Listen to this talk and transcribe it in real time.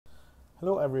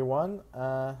Hello everyone.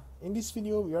 In this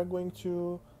video we are going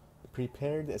to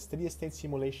prepare the steady state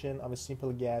simulation of a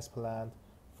simple gas plant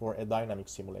for a dynamic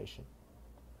simulation.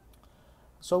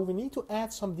 So we need to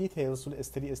add some details to the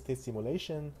steady state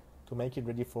simulation to make it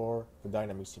ready for the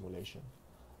dynamic simulation.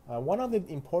 One of the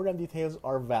important details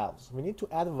are valves. We need to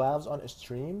add valves on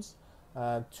streams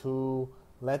to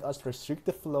let us restrict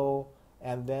the flow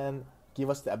and then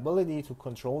give us the ability to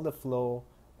control the flow,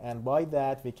 and by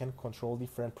that we can control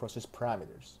different process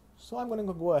parameters. So I'm going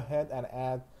to go ahead and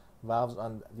add valves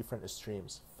on different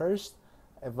streams. First,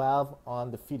 a valve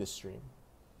on the feed stream.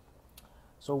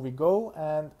 So we go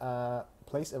and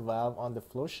place a valve on the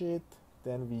flow sheet,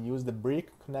 then we use the brick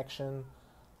connection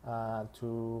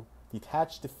to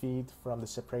detach the feed from the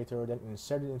separator, then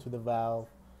insert it into the valve,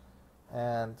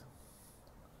 and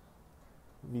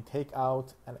we take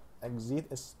out an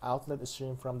exit outlet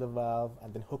stream from the valve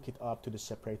and then hook it up to the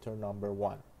separator number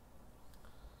 1.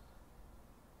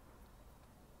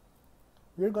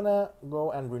 We're gonna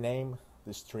go and rename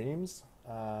the streams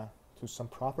to some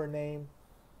proper name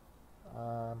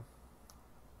and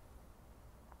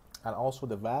also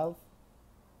the valve.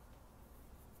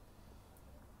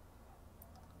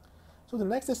 So the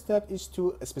next step is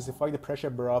to specify the pressure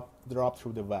drop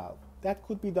through the valve. That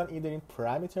could be done either in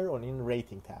parameter or in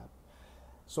rating tab.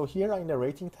 So here in the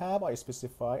rating tab, I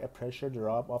specify a pressure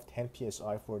drop of 10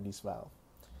 psi for this valve.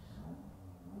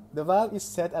 The valve is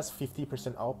set as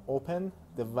 50% open.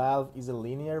 The valve is a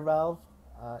linear valve,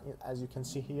 as you can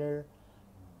see here.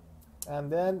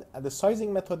 And then the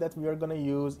sizing method that we are going to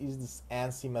use is this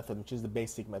ANSI method, which is the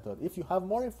basic method. If you have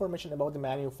more information about the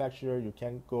manufacturer, you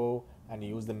can go and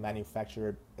use the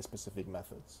manufacturer specific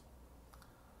methods.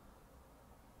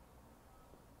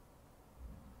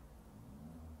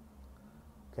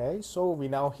 Okay, so we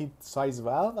now hit size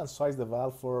valve and size the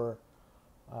valve for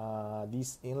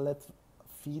this inlet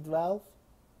feed valve.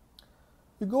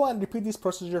 We go and repeat this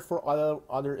procedure for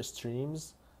other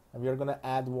streams, and we are going to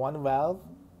add one valve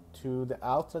to the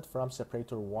outlet from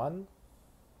separator 1.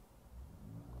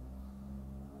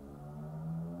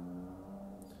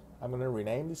 I'm going to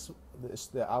rename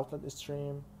the outlet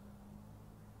stream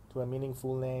to a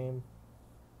meaningful name,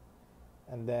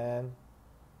 and then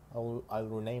I'll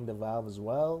rename the valve as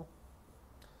well.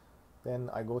 Then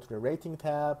I go to the rating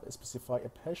tab, specify a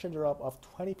pressure drop of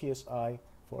 20 psi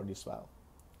for this valve.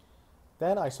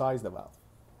 Then I size the valve.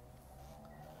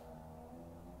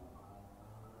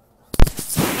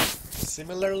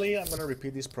 Similarly, I'm going to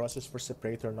repeat this process for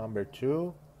separator number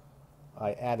 2.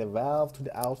 I add a valve to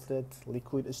the outlet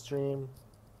liquid stream,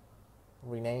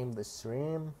 rename the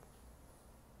stream,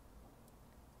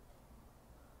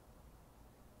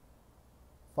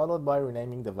 followed by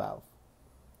renaming the valve.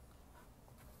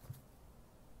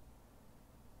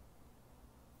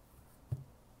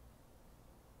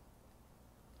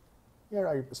 Here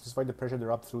I specify the pressure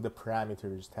drop through the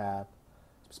parameters tab.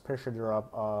 Pressure drop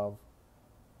of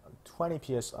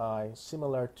 20 psi,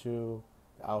 similar to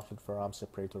the outlet from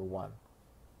separator 1.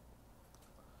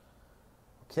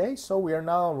 Okay, so we are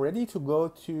now ready to go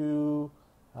to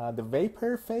the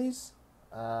vapor phase.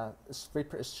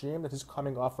 Vapor stream that is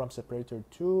coming off from separator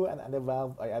 2, and add a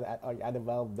valve. I add a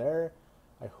valve there.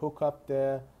 I hook up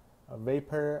the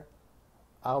vapor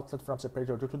outlet from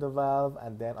separator 2 to the valve,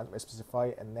 and then I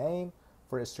specify a name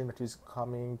for a stream that is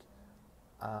coming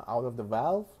out of the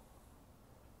valve.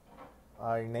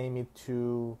 I name it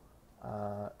to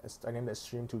I name the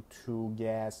stream to 2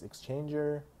 gas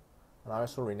exchanger, and I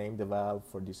also rename the valve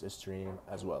for this stream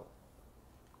as well.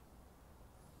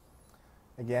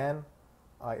 Again,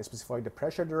 I specify the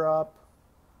pressure drop,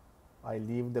 I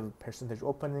leave the percentage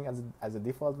opening as a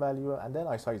default value, and then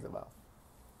I size the valve.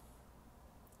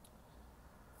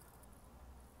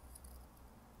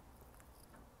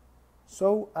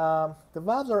 So the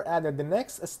valves are added. The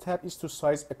next step is to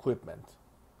size equipment,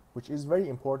 which is very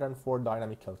important for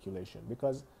dynamic calculation,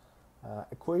 because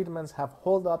equipments have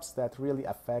holdups that really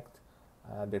affect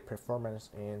their performance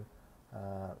in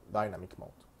dynamic mode.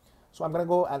 So I'm going to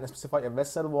go and specify a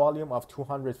vessel volume of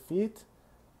 200 feet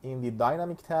in the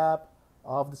dynamic tab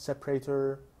of the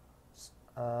separator.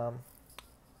 And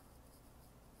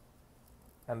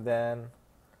then,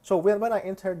 so when I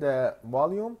enter the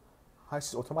volume,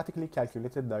 HYSYS automatically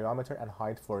calculated diameter and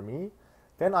height for me.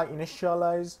 Then I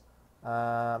initialize,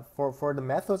 for the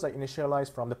methods, I initialize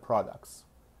from the products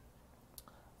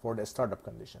for the startup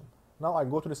condition. Now I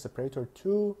go to the separator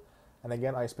 2, and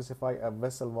again I specify a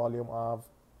vessel volume of,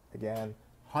 again,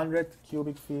 100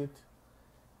 cubic feet,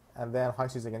 and then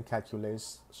HYSYS again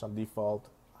calculates some default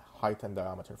height and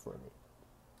diameter for me.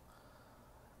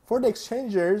 For the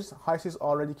exchangers, HYSYS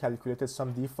already calculated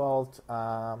some default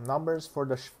numbers for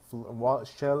the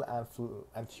shell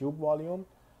and tube volume,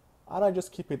 and I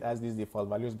just keep it as these default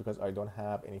values because I don't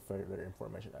have any further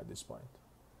information at this point.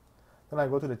 Then I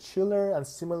go to the chiller, and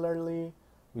similarly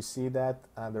we see that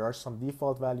there are some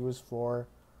default values for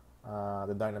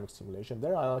the dynamic simulation.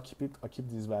 There I'll keep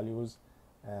these values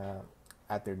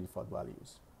at their default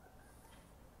values.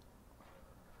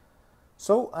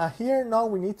 So here now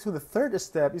we need to, the third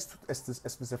step is to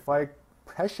specify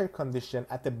pressure condition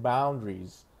at the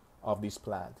boundaries of this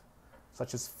plant,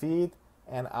 such as feed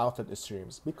and outlet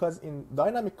streams, because in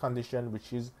dynamic condition,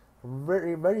 which is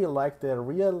very, very like the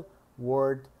real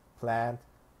world plant,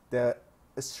 the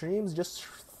streams just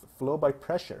flow by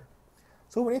pressure.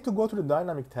 So we need to go to the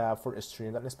dynamic tab for a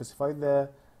stream and specify the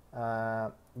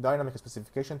dynamic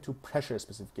specification to pressure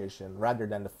specification rather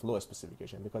than the flow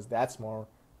specification, because that's more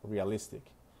realistic.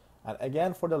 And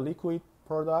again, for the liquid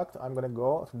product, I'm going to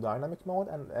go to dynamic mode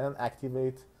and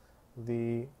activate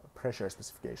the pressure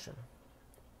specification.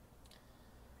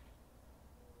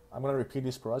 I'm going to repeat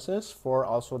this process for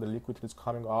also the liquid that is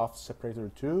coming off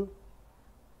separator 2,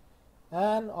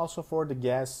 and also for the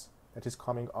gas that is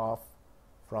coming off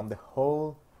from the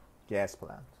whole gas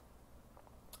plant.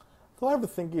 So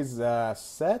everything is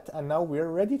set, and now we're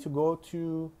ready to go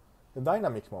to the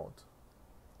dynamic mode.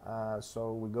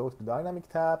 So we go to the dynamic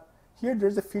tab. Here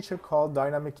there's a feature called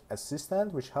dynamic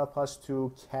assistant, which helps us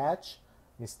to catch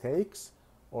mistakes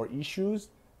or issues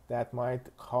that might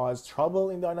cause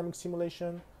trouble in dynamic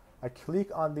simulation. I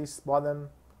click on this button,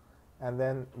 and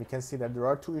then we can see that there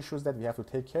are two issues that we have to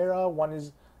take care of. One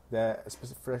is the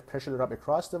pressure drop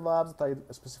across the valves that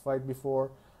I specified before,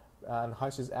 and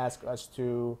HYSYS asks us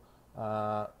to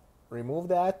remove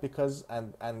that because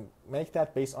and make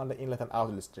that based on the inlet and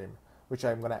outlet stream, which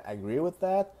I'm going to agree with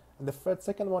that. And the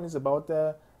second one is about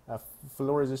the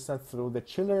flow resistance through the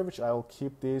chiller, which I will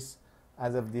keep this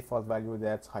as a default value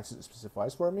that HYSYS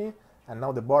specifies for me. And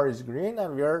now the bar is green,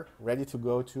 and we are ready to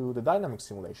go to the dynamic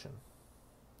simulation.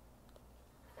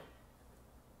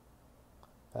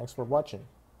 Thanks for watching.